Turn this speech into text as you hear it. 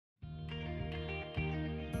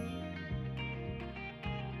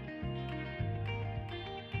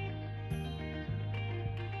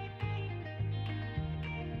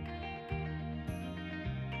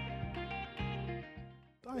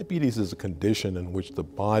Diabetes is a condition in which the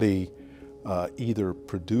body either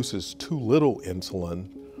produces too little insulin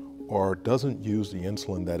or doesn't use the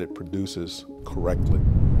insulin that it produces correctly.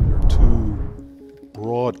 There are two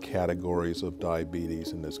broad categories of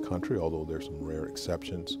diabetes in this country, although there's some rare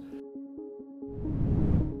exceptions.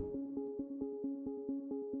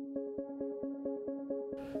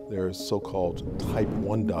 There's so-called type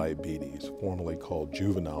 1 diabetes, formerly called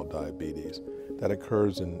juvenile diabetes, that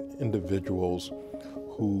occurs in individuals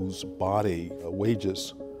whose body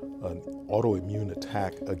wages an autoimmune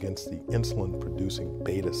attack against the insulin-producing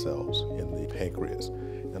beta cells in the pancreas.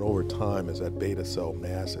 And over time, as that beta cell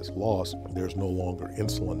mass is lost, there's no longer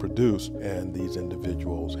insulin produced, and these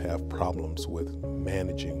individuals have problems with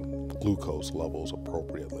managing glucose levels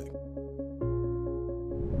appropriately.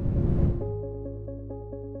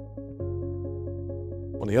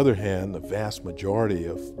 On the other hand, the vast majority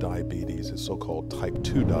of diabetes is so-called type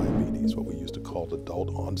 2 diabetes, what we used to call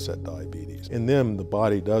adult onset diabetes. In them, the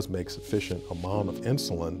body does make sufficient amount of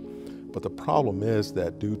insulin, but the problem is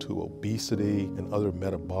that due to obesity and other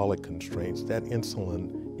metabolic constraints, that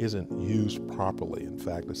insulin isn't used properly. In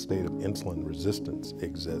fact, a state of insulin resistance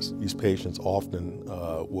exists. These patients often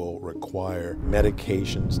will require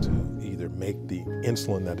medications to either make the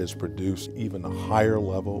insulin that is produced even a higher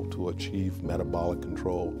level to achieve metabolic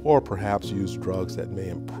control, or perhaps use drugs that may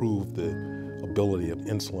improve the ability of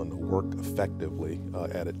insulin to work effectively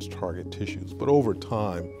at its target tissues. But over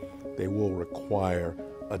time, they will require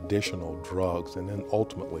additional drugs, and then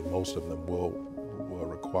ultimately most of them will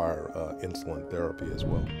require insulin therapy as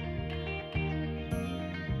well.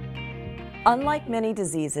 Unlike many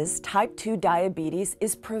diseases, type 2 diabetes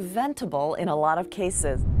is preventable in a lot of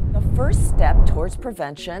cases. The first step towards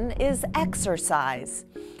prevention is exercise.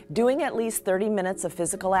 Doing at least 30 minutes of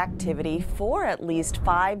physical activity for at least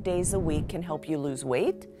 5 days a week can help you lose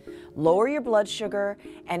weight, lower your blood sugar,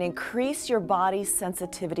 and increase your body's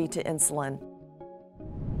sensitivity to insulin.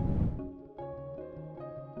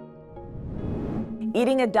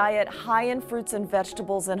 Eating a diet high in fruits and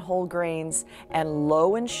vegetables and whole grains and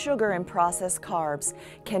low in sugar and processed carbs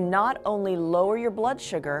can not only lower your blood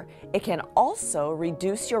sugar, it can also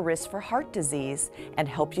reduce your risk for heart disease and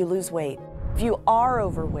help you lose weight. If you are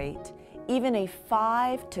overweight, even a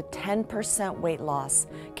 5 to 10% weight loss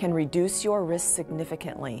can reduce your risk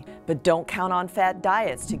significantly. But don't count on fad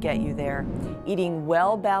diets to get you there. Eating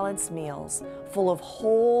well-balanced meals full of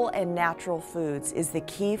whole and natural foods is the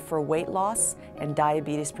key for weight loss and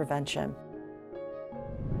diabetes prevention.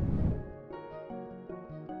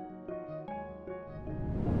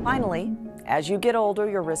 Finally, as you get older,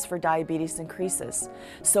 your risk for diabetes increases.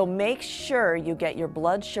 So make sure you get your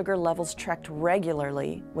blood sugar levels checked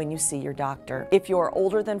regularly when you see your doctor. If you're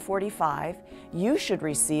older than 45, you should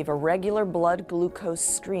receive a regular blood glucose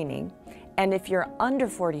screening. And if you're under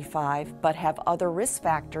 45 but have other risk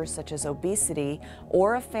factors such as obesity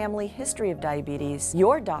or a family history of diabetes,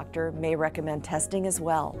 your doctor may recommend testing as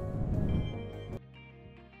well.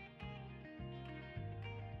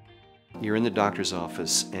 You're in the doctor's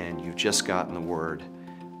office and you've just gotten the word,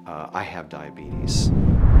 I have diabetes.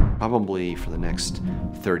 Probably for the next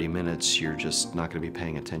 30 minutes, you're just not going to be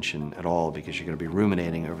paying attention at all because you're going to be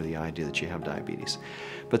ruminating over the idea that you have diabetes.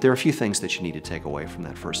 But there are a few things that you need to take away from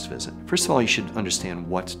that first visit. First of all, you should understand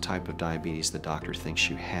what type of diabetes the doctor thinks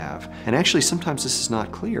you have. And actually, sometimes this is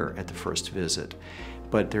not clear at the first visit.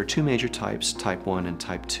 But there are two major types, type 1 and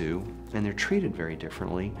type 2, and they're treated very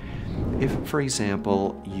differently. If, for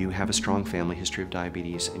example, you have a strong family history of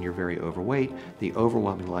diabetes and you're very overweight, the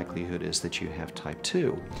overwhelming likelihood is that you have type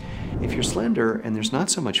 2. If you're slender and there's not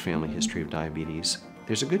so much family history of diabetes,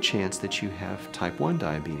 there's a good chance that you have type 1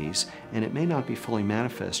 diabetes, and it may not be fully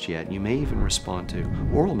manifest yet. You may even respond to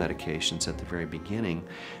oral medications at the very beginning,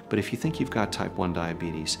 but if you think you've got type 1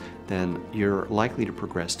 diabetes, then you're likely to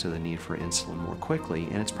progress to the need for insulin more quickly,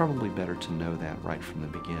 and it's probably better to know that right from the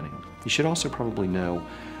beginning. You should also probably know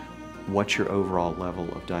what your overall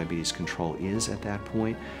level of diabetes control is at that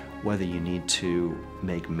point, whether you need to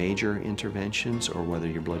make major interventions or whether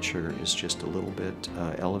your blood sugar is just a little bit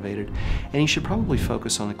elevated. And you should probably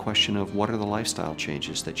focus on the question of what are the lifestyle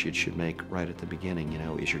changes that you should make right at the beginning. You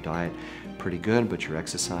know, is your diet pretty good but your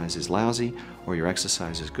exercise is lousy, or your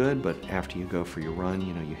exercise is good but after you go for your run,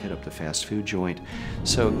 you know, you hit up the fast food joint.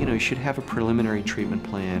 So, you know, you should have a preliminary treatment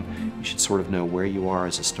plan. You should sort of know where you are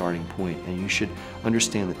as a starting point, and you should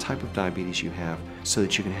understand the type of diabetes you have so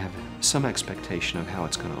that you can have some expectation of how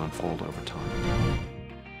it's going to unfold over time.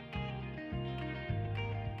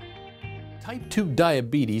 Type 2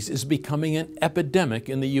 diabetes is becoming an epidemic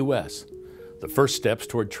in the U.S. The first steps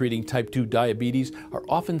toward treating type 2 diabetes are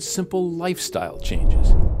often simple lifestyle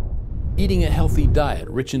changes. Eating a healthy diet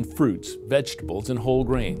rich in fruits, vegetables, and whole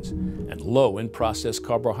grains, and low in processed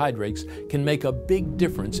carbohydrates can make a big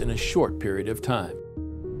difference in a short period of time.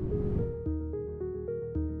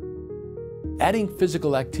 Adding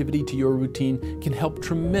physical activity to your routine can help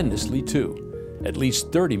tremendously too. At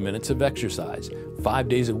least 30 minutes of exercise, 5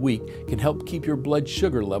 days a week, can help keep your blood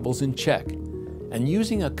sugar levels in check. And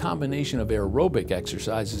using a combination of aerobic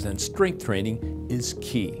exercises and strength training is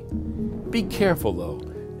key. Be careful though.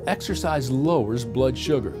 Exercise lowers blood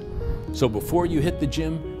sugar. So before you hit the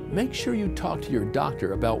gym, make sure you talk to your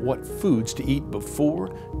doctor about what foods to eat before,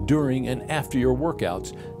 during, and after your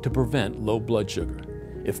workouts to prevent low blood sugar.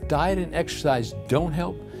 If diet and exercise don't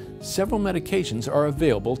help, several medications are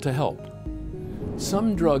available to help.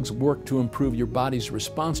 Some drugs work to improve your body's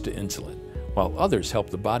response to insulin, while others help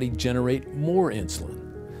the body generate more insulin.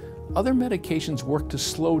 Other medications work to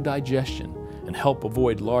slow digestion and help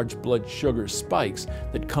avoid large blood sugar spikes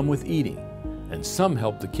that come with eating. And some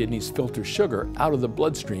help the kidneys filter sugar out of the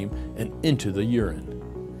bloodstream and into the urine.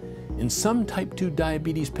 In some type 2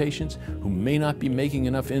 diabetes patients who may not be making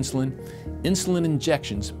enough insulin, insulin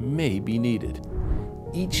injections may be needed.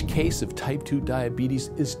 Each case of type 2 diabetes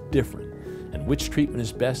is different, and which treatment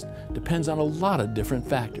is best depends on a lot of different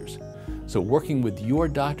factors. So working with your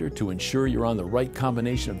doctor to ensure you're on the right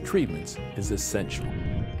combination of treatments is essential.